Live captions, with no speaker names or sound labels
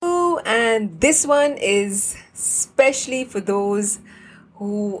And this one is especially for those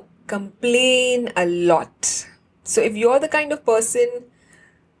who complain a lot. So if you're the kind of person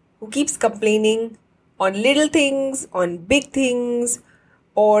who keeps complaining on little things, on big things,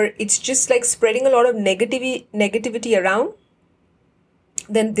 or it's just like spreading a lot of negativity around,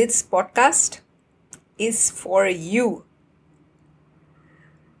 then this podcast is for you.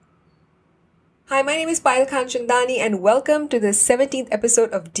 Hi, my name is Payal Khan Chandani and welcome to the 17th episode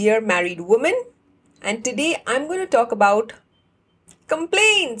of Dear Married Woman. And today I'm going to talk about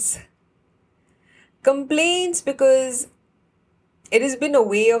complaints. Complaints because it has been a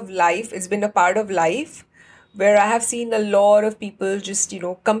way of life, it's been a part of life where I have seen a lot of people just,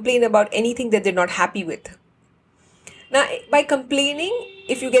 complain about anything that they're not happy with. Now, by complaining,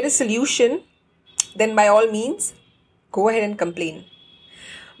 if you get a solution, then by all means, go ahead and complain.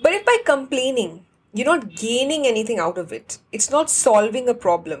 But if by complaining, you're not gaining anything out of it, it's not solving a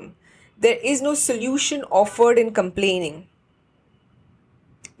problem, there is no solution offered in complaining,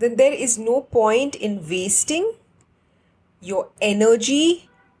 then there is no point in wasting your energy,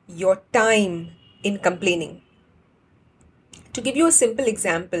 your time in complaining. To give you a simple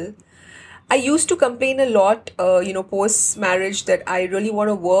example, I used to complain a lot, post-marriage that I really want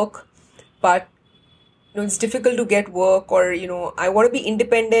to work, but it's difficult to get work, or I want to be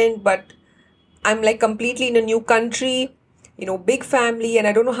independent, but I'm like completely in a new country, big family, and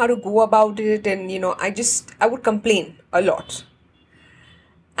I don't know how to go about it, and I would complain a lot.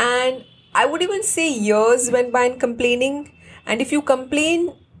 And I would even say years went by in complaining. And if you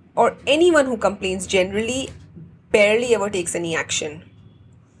complain, or anyone who complains generally barely ever takes any action,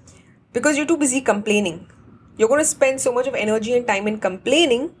 because you're too busy complaining. You're going to spend so much of energy and time in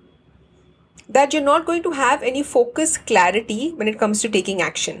complaining that you're not going to have any focus, clarity when it comes to taking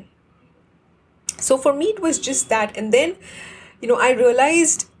action. So for me, it was just that. And then, I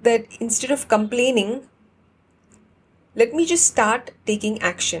realized that instead of complaining, let me just start taking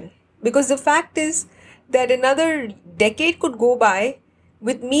action. Because the fact is that another decade could go by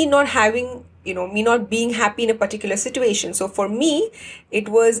with me not having, me not being happy in a particular situation. So for me, it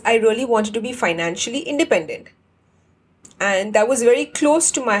was, I really wanted to be financially independent. And that was very close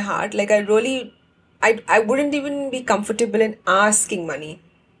to my heart. Like I wouldn't even be comfortable in asking money.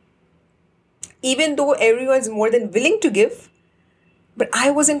 Even though everyone's more than willing to give, but I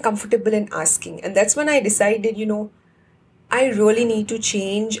wasn't comfortable in asking. And that's when I decided, I really need to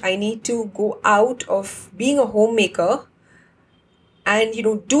change. I need to go out of being a homemaker and,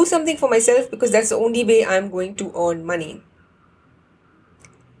 do something for myself, because that's the only way I'm going to earn money.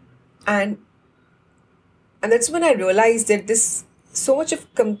 And that's when I realized that this so much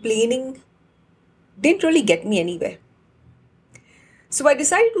of complaining didn't really get me anywhere. So I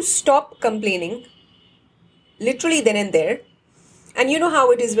decided to stop complaining, literally then and there. And you know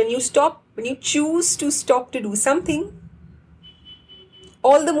how it is when you choose to stop to do something,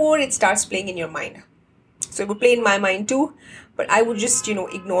 all the more it starts playing in your mind. So it would play in my mind too, but I would just,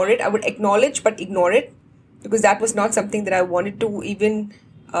 ignore it. I would acknowledge, but ignore it, because that was not something that I wanted to even,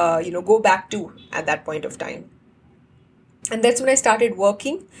 go back to at that point of time. And that's when I started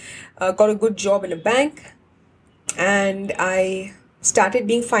working, got a good job in a bank, and I started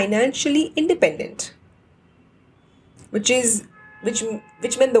being financially independent, which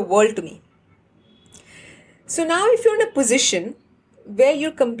meant the world to me. So now if you're in a position where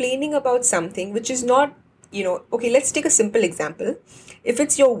you're complaining about something which is not, okay, let's take a simple example. If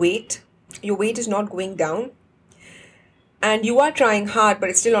it's your weight is not going down, and you are trying hard but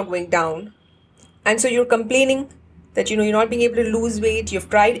it's still not going down, and so you're complaining that, you're not being able to lose weight, you've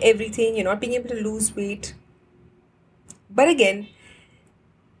tried everything, you're not being able to lose weight. But again,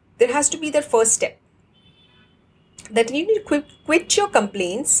 there has to be that first step, that you need to quit your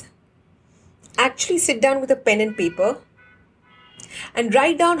complaints, actually sit down with a pen and paper and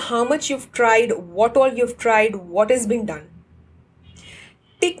write down how much you've tried, what all you've tried, what has been done.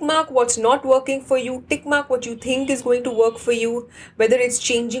 Tick mark what's not working for you, tick mark what you think is going to work for you, whether it's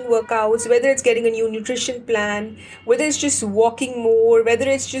changing workouts, whether it's getting a new nutrition plan, whether it's just walking more, whether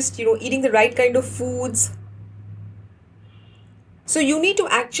it's just, eating the right kind of foods. So you need to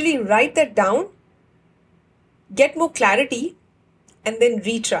actually write that down, get more clarity, and then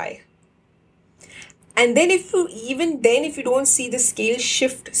retry. And then if you don't see the scale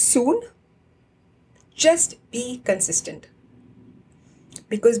shift soon, just be consistent.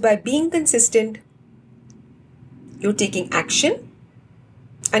 Because by being consistent, you're taking action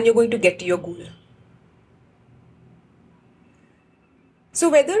and you're going to get to your goal. So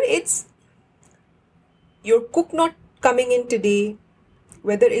whether it's your cook not coming in today,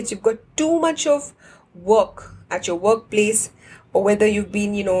 whether it's you've got too much of work at your workplace, or whether you've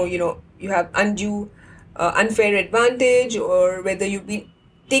been, you have undue unfair advantage, or whether you've been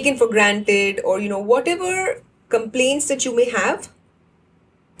taken for granted, or whatever complaints that you may have,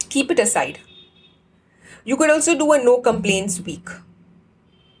 keep it aside. You could also do a no complaints week.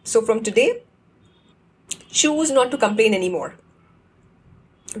 So from today, choose not to complain anymore,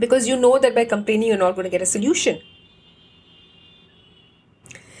 because you know that by complaining you're not going to get a solution.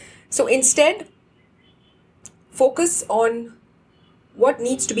 So instead, focus on what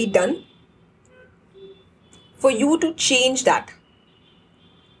needs to be done for you to change that.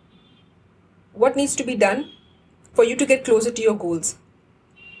 What needs to be done for you to get closer to your goals?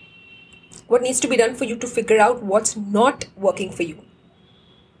 What needs to be done for you to figure out what's not working for you?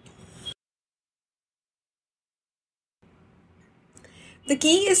 The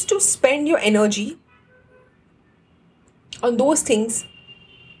key is to spend your energy on those things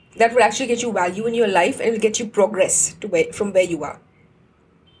that will actually get you value in your life and will get you progress from where you are.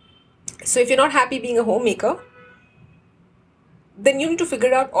 So if you're not happy being a homemaker, then you need to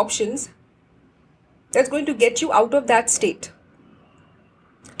figure out options that's going to get you out of that state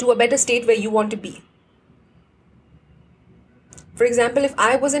to a better state where you want to be. For example, if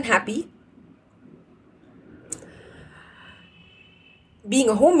I wasn't happy being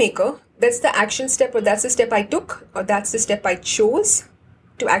a homemaker, that's the action step, or that's the step I took, or that's the step I chose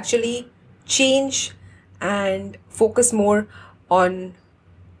to actually change and focus more on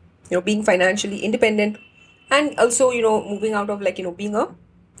being financially independent, and also moving out of being a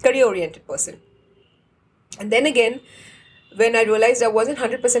career oriented person. And then again, when I realized I wasn't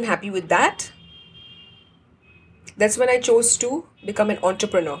 100% happy with that, that's when I chose to become an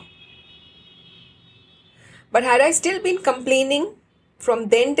entrepreneur. But had I still been complaining from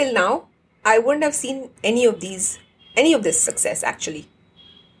then till now, I wouldn't have seen any of this success actually.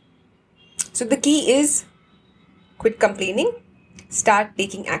 So the key is quit complaining, start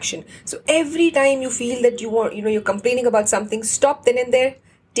taking action. So every time you feel that you're complaining about something, stop then and there,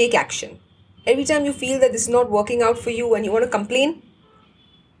 take action. Every time you feel that this is not working out for you and you want to complain,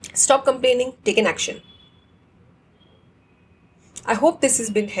 stop complaining, take an action. I hope this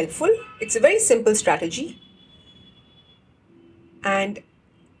has been helpful. It's a very simple strategy. And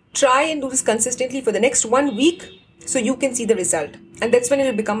try and do this consistently for the next 1 week so you can see the result. And that's when it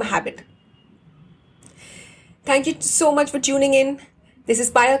will become a habit. Thank you so much for tuning in. This is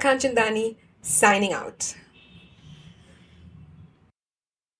Payal Kanchandani signing out.